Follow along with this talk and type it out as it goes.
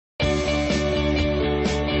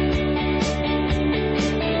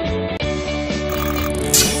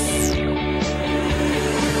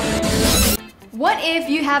What if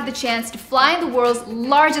you have the chance to fly in the world's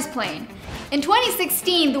largest plane? In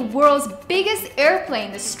 2016, the world's biggest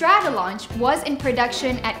airplane, the Stratolaunch, was in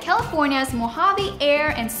production at California's Mojave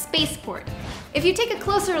Air and Spaceport. If you take a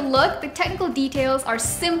closer look, the technical details are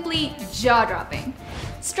simply jaw-dropping.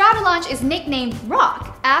 Stratolaunch is nicknamed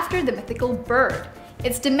Rock after the mythical bird.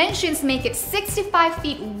 Its dimensions make it 65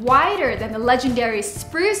 feet wider than the legendary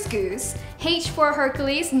Spruce Goose, H-4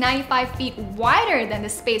 Hercules 95 feet wider than the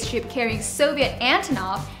spaceship carrying Soviet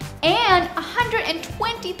Antonov, and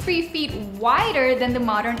 123 feet wider than the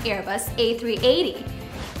modern Airbus A380.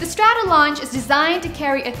 The Stratolaunch is designed to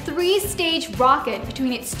carry a 3-stage rocket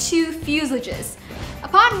between its two fuselages.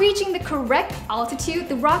 Upon reaching the correct altitude,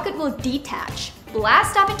 the rocket will detach,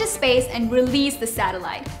 blast off into space, and release the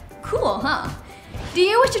satellite. Cool, huh? Do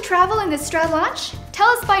you wish to travel in this Stratolaunch? Tell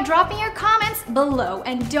us by dropping your comments below,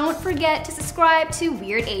 and don't forget to subscribe to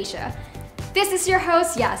Weird Asia. This is your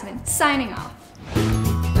host Yasmin, signing off.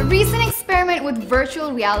 A recent experiment with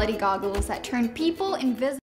virtual reality goggles that turned people invisible